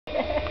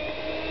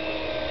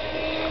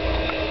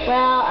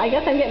Well, I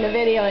guess I'm getting a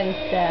video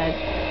instead.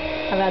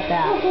 How about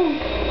that?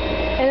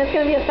 And it's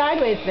going to be a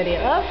sideways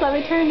video. Oops, let me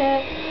turn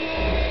it.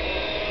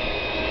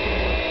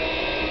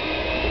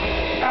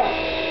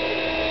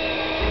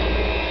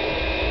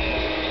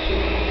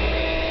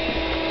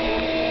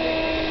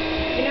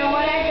 You know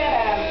what? I've got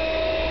a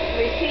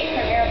receipt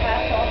from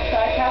Aeropostale, so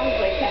I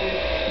probably can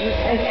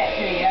send that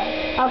to you.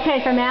 Okay,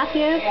 for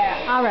Matthew?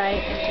 Yeah. All right.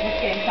 If you're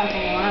just getting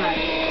something you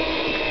want.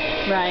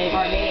 Right.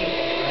 Or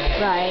need.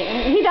 Right.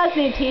 And he does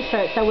need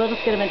t-shirts, so we'll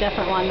just get him a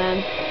different one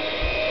then.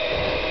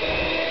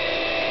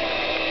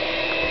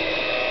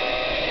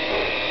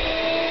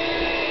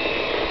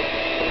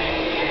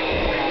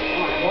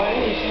 Well,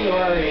 any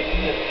store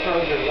that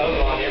throws their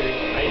logo on every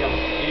item,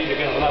 you're either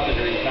going to love it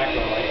or you're not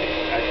going to like it,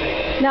 I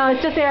think. No,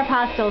 it's just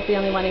Aeropostale is the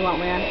only one he won't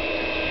wear.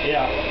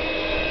 Yeah,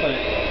 but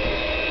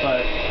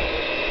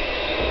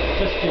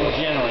just in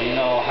general, you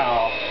know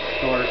how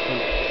stores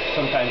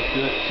sometimes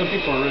do it. Some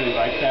people really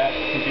like that.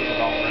 Some people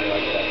don't really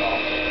like that at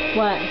all.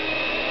 What?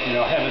 You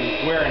know,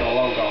 wearing a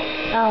logo.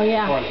 Oh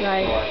yeah, for the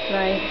right, store.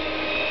 right.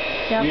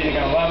 Yep. You're either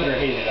going to love it or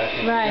hate it, I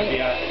think. Right.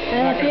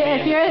 And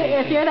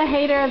if you're the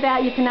hater of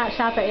that, you cannot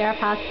shop at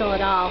Aeropostale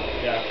at all.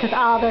 Yeah. Because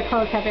all their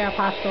clothes have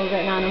Aeropostale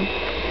written on them.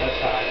 That's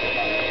how I feel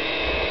about it.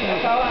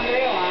 That's all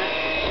Andrea wants.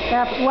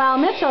 Well,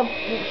 Mitchell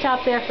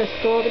shopped there for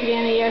school at the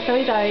beginning of the year, so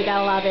he's already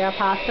got a lot of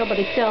Aeropostale, but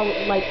he still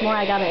likes more.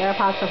 I got an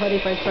Aeropostale hoodie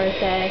for his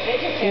birthday.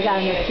 They just He got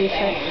him a the t-shirt.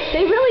 same.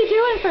 They really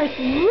do it for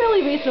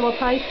really reasonable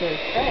prices.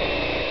 Right.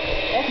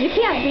 That's You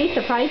can't nice. beat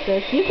the prices.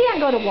 You can't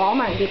go to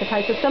Walmart and beat the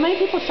prices. So many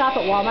people shop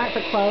at Walmart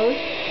for clothes,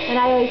 and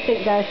I always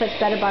think there are such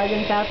better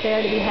bargains out there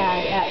to be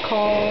had at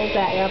Kohl's,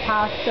 at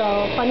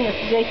Aeropostale, plenty of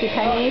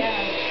JCPenney's. Oh,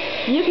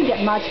 yeah. You can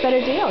get much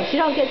better deals. You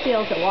don't get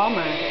deals at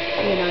Walmart.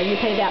 You know, you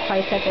pay that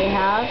price that they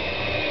have,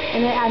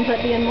 and it ends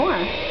up being more.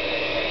 And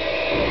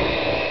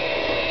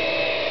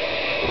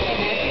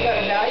then if you go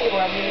to Value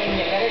World, you can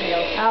get better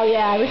deals. Oh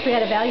yeah, I wish we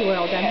had a Value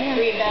World down Got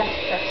here. 3 vests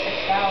for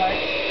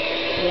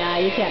 $6. Yeah,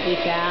 you can't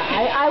beat that.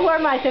 I wore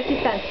my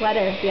 50-cent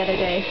sweater the other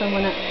day from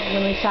when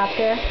we shopped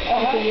there,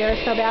 like a year or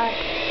so back.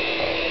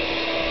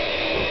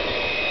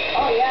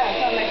 Oh yeah,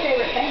 some of my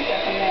favorite things are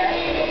from there.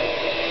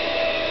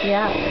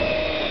 Yeah.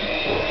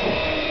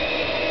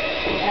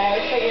 And I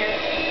always figure,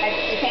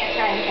 you can't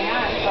try anything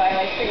on, so I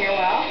always figure,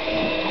 well,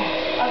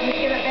 I'll just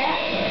give it back.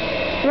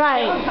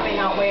 Right. I'm coming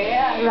out with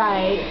you.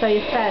 Right. So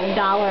you spent $1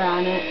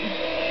 on it.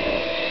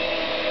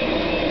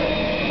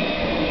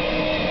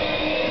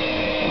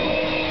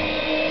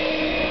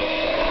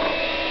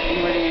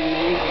 What are you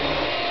making?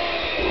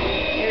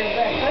 Your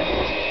breakfast.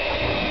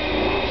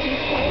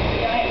 Cheesecake.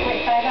 You only have to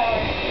wait $5.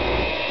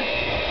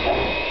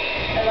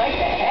 I like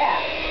that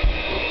hat.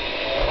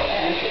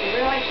 And it's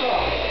really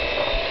cool.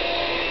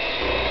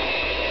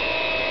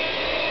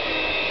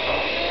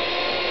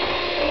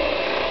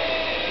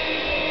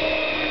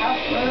 How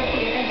smooth do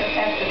you think this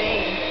has to be?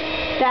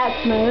 That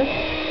smooth.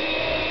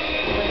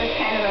 With this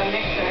kind of a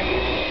mixer.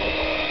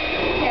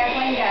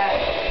 Kathleen got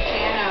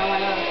Jana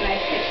one of those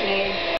nice KitchenAid